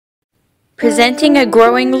presenting a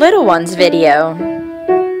Growing Little Ones video.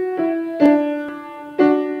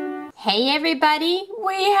 Hey everybody,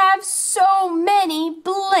 we have so many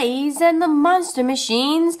Blaze and the Monster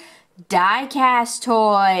Machines die-cast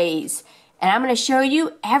toys. And I'm going to show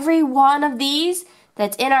you every one of these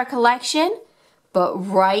that's in our collection. But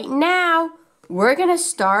right now, we're going to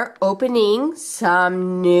start opening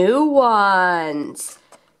some new ones.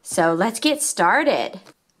 So let's get started.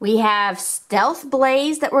 We have Stealth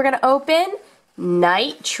Blaze that we're going to open,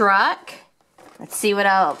 Night Truck, let's see what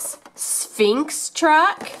else, Sphinx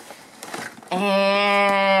Truck,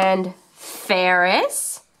 and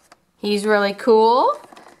Ferris. He's really cool.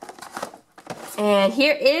 And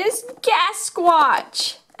here is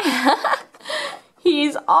Gasquatch.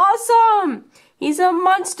 He's awesome. He's a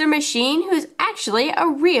monster machine who's actually a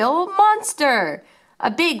real monster. A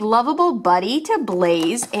big lovable buddy to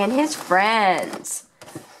Blaze and his friends.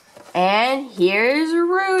 And here's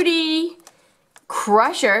Rudy.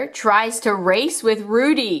 Crusher tries to race with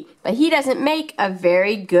Rudy, but he doesn't make a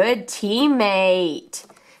very good teammate.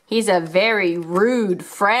 He's a very rude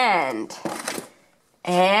friend.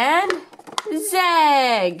 And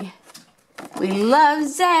Zeg. We love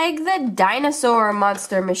Zeg, the dinosaur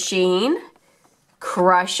monster machine.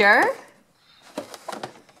 Crusher.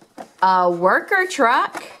 A worker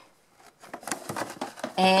truck.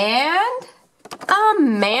 And a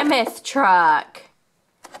mammoth truck.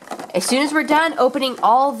 As soon as we're done opening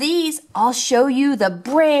all these, I'll show you the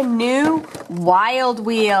brand new Wild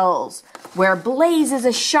Wheels, where Blaze is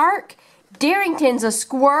a shark, Darrington's a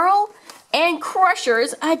squirrel, and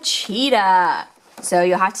Crusher's a cheetah. So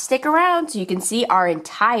you'll have to stick around so you can see our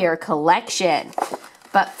entire collection.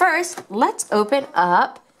 But first, let's open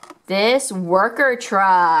up this worker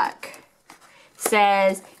truck.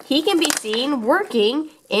 Says he can be seen working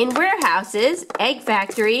in warehouses, egg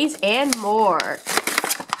factories, and more.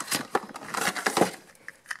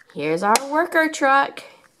 Here's our worker truck.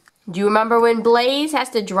 Do you remember when Blaze has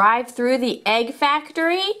to drive through the egg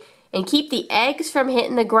factory and keep the eggs from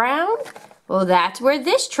hitting the ground? Well, that's where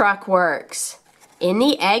this truck works, in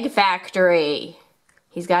the egg factory.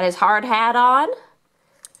 He's got his hard hat on.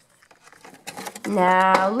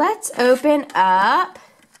 Now, let's open up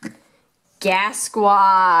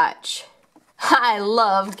Gasquatch. I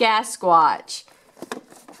love Gasquatch.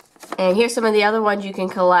 And here's some of the other ones you can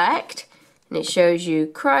collect. And it shows you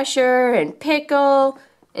Crusher and Pickle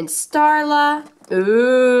and Starla.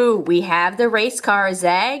 Ooh, we have the race car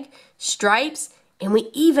Zeg, Stripes, and we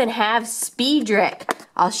even have Speedrick.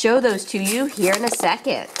 I'll show those to you here in a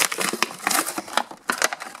second.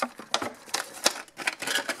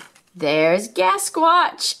 There's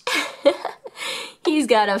Gasquatch. He's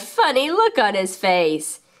got a funny look on his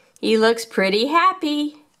face. He looks pretty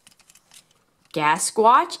happy.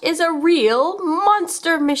 Gasquatch is a real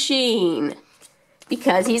monster machine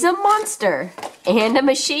because he's a monster and a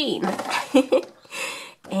machine.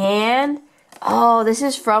 And, oh, this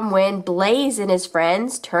is from when Blaze and his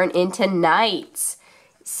friends turn into knights.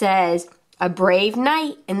 It says, a brave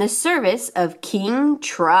knight in the service of King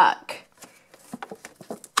Truck.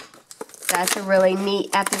 That's a really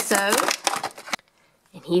neat episode.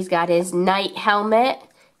 And he's got his knight helmet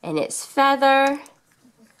and its feather.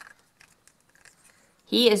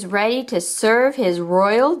 He is ready to serve his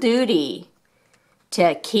royal duty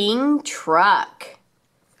to King Truck.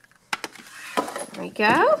 There we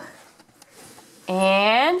go.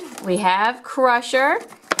 And we have Crusher.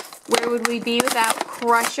 Where would we be without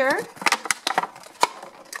Crusher?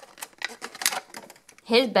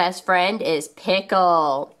 His best friend is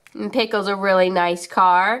Pickle. And Pickle's a really nice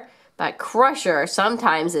car, but Crusher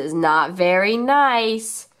sometimes is not very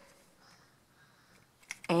nice.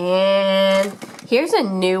 And here's a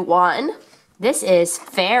new one. This is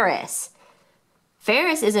Ferris.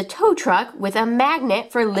 Ferris is a tow truck with a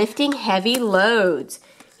magnet for lifting heavy loads.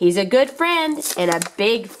 He's a good friend and a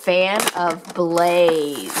big fan of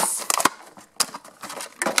Blaze.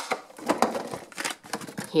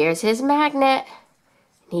 Here's his magnet.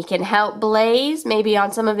 He can help Blaze maybe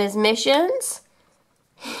on some of his missions.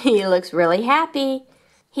 He looks really happy.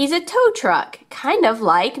 He's a tow truck, kind of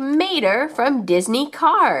like Mater from Disney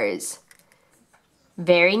Cars.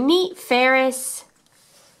 Very neat, Ferris.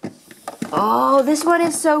 Oh, this one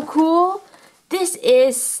is so cool. This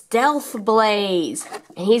is Stealth Blaze,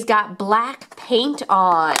 and he's got black paint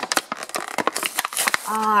on.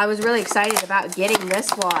 Oh, I was really excited about getting this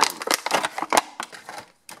one.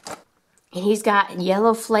 And he's got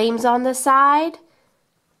yellow flames on the side.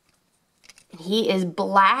 And he is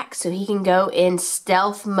black, so he can go in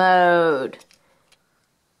stealth mode.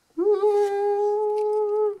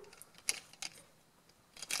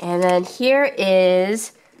 And then here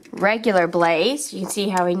is regular Blaze. You can see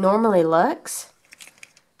how he normally looks.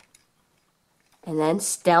 And then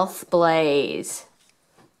Stealth Blaze.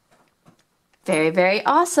 Very, very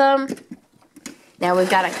awesome. Now we've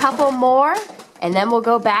got a couple more, and then we'll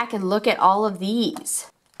go back and look at all of these.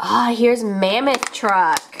 Ah, here's Mammoth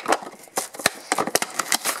Truck.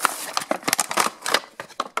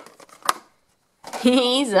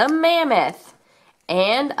 He's a mammoth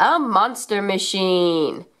and a monster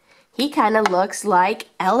machine. He kind of looks like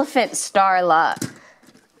Elephant Starla.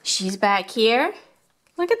 She's back here.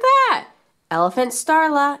 Look at that. Elephant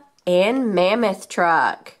Starla and Mammoth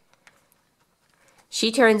Truck.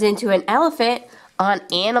 She turns into an elephant on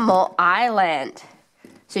Animal Island,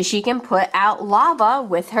 so she can put out lava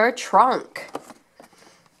with her trunk.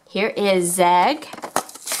 Here is Zeg.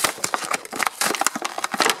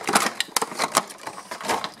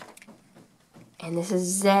 And this is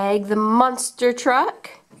Zeg the monster truck.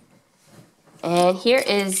 And here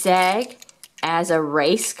is Zeg as a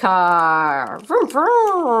race car. Vroom,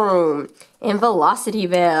 vroom. In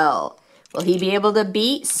Velocityville. Will he be able to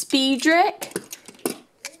beat Speedrick?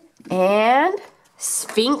 And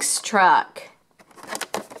Sphinx Truck.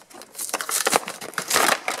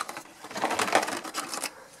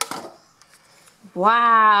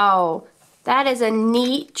 Wow, that is a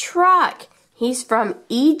neat truck. He's from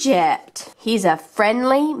Egypt. He's a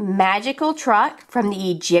friendly, magical truck from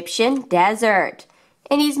the Egyptian desert.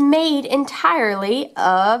 And he's made entirely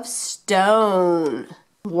of stone.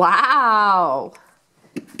 Wow.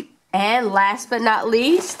 And last but not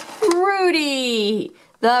least, Rudy,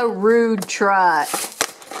 the Rude Truck.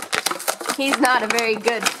 He's not a very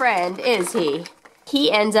good friend, is he?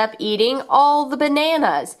 He ends up eating all the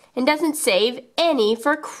bananas and doesn't save any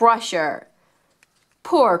for Crusher.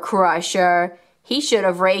 Poor Crusher. He should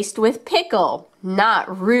have raced with Pickle,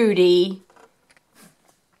 not Rudy.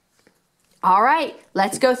 All right,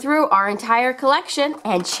 let's go through our entire collection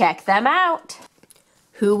and check them out.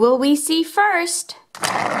 Who will we see first?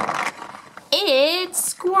 It's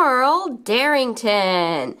Squirrel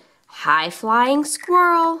Darrington. High-flying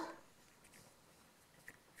squirrel.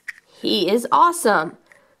 He is awesome.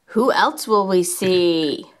 Who else will we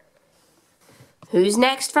see? Who's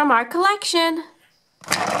next from our collection?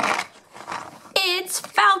 It's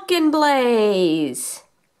Falcon Blaze.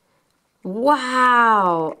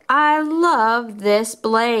 Wow, I love this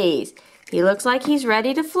Blaze. He looks like he's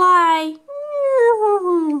ready to fly.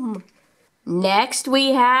 Next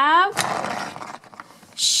we have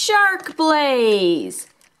Shark Blaze.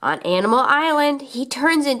 On Animal Island, he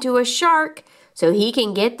turns into a shark so he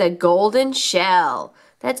can get the golden shell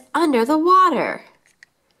that's under the water.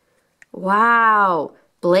 Wow,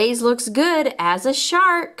 Blaze looks good as a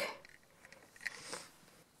shark.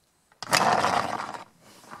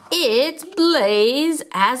 It's Blaze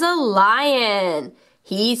as a lion.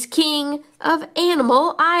 He's king of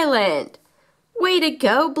Animal Island. Way to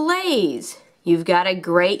go, Blaze. You've got a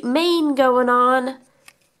great mane going on.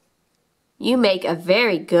 You make a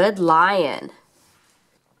very good lion.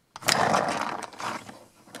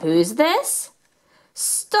 Who's this?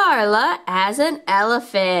 Starla as an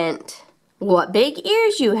elephant. What big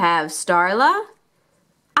ears you have, Starla.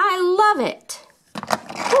 I love it.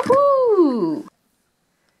 Woohoo!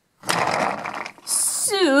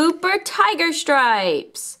 Super Tiger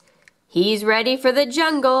Stripes. He's ready for the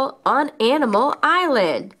jungle on Animal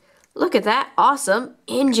Island. Look at that awesome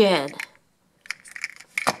engine.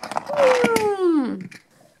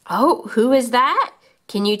 Oh, who is that?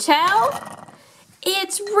 Can you tell?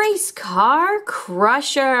 It's Race Car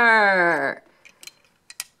Crusher.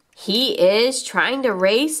 He is trying to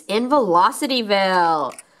race in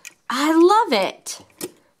Velocityville. I love it.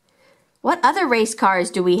 What other race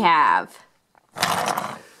cars do we have?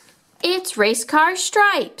 It's Race Car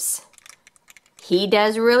Stripes. He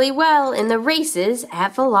does really well in the races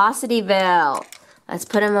at Velocityville. Let's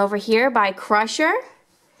put him over here by Crusher.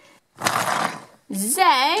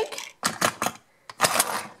 Zeg,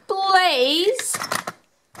 Blaze,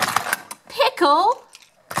 Pickle,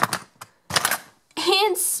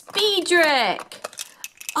 and Speedrick.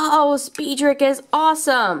 Oh, Speedrick is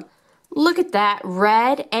awesome. Look at that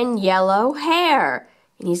red and yellow hair.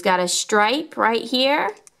 And he's got a stripe right here.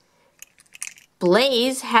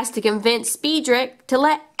 Blaze has to convince Speedrick to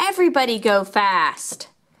let everybody go fast.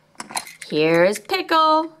 Here's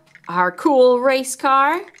Pickle, our cool race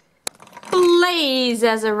car. Blaze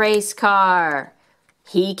as a race car.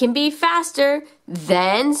 He can be faster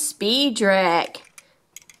than Speedrick.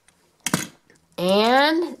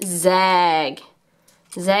 And Zeg.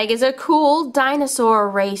 Zeg is a cool dinosaur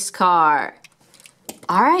race car.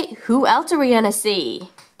 All right, who else are we gonna see?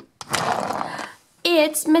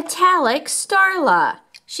 It's Metallic Starla.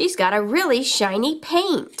 she's got a really shiny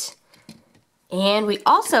paint. And we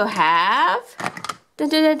also have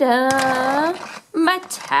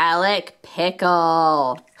metallic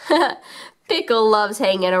Pickle. Pickle loves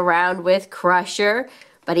hanging around with Crusher,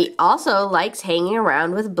 but he also likes hanging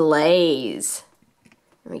around with Blaze.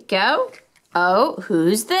 Here we go. Oh,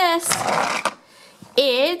 who's this?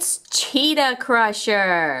 It's Cheetah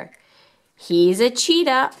Crusher. He's a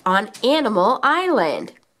cheetah on Animal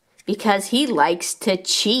Island because he likes to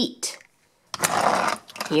cheat.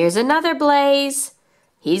 Here's another Blaze.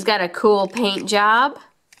 He's got a cool paint job.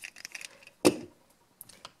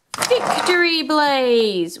 Victory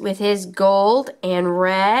Blaze with his gold and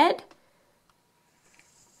red.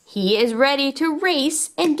 He is ready to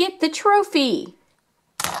race and get the trophy.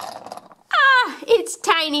 Ah, it's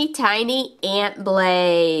Tiny Ant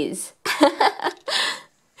Blaze.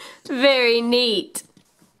 Very neat.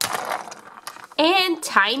 And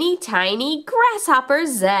Tiny Grasshopper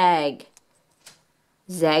Zeg.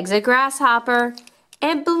 Zeg's a grasshopper,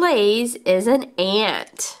 and Blaze is an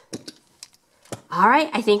ant. All right,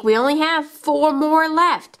 I think we only have 4 more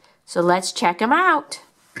left, so let's check them out.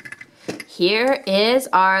 Here is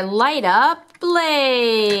our light up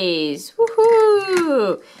Blaze.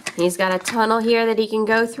 Woohoo! He's got a tunnel here that he can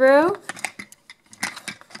go through.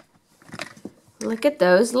 Look at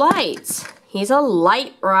those lights. He's a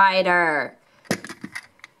light rider.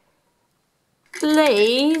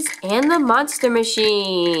 Blaze and the Monster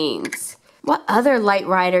Machines. What other light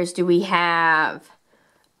riders do we have?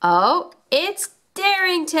 Oh, it's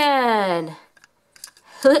Darrington.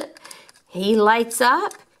 He lights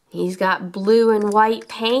up. He's got blue and white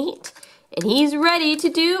paint, and he's ready to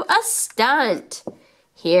do a stunt.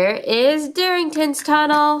 Here is Darrington's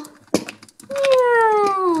tunnel.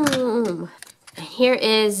 And here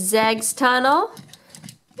is Zeg's tunnel.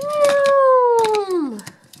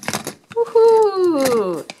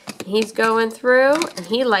 Woohoo! He's going through, and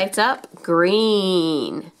he lights up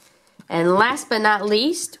green. And last but not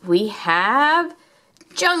least, we have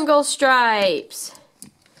Jungle Stripes.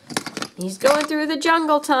 He's going through the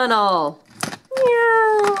jungle tunnel.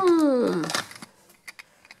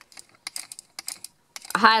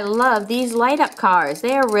 I love these light up cars.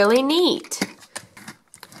 They are really neat.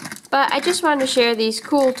 But I just wanted to share these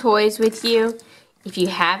cool toys with you. If you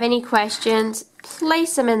have any questions,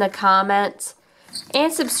 place them in the comments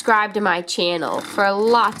and subscribe to my channel for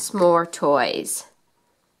lots more toys.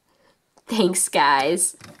 Thanks,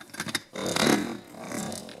 guys.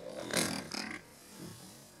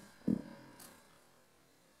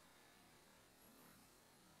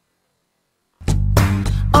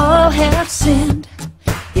 All have sinned,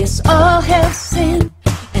 yes, all have sinned,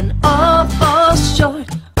 and all fall short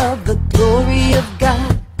of the glory of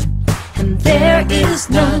God. And there is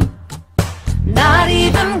none, not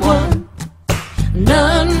even one,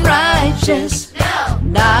 none righteous, no,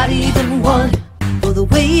 not even one. For the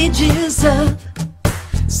wages of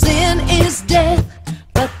sin is death,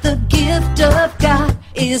 but the gift of God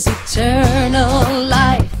is eternal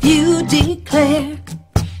life.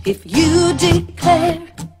 If you declare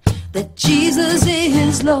that Jesus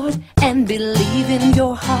is Lord and believe in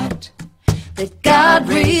your heart that God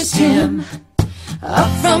raised him up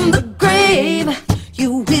from the grave,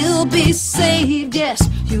 you will be saved. Yes,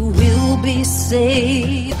 you will be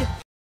saved.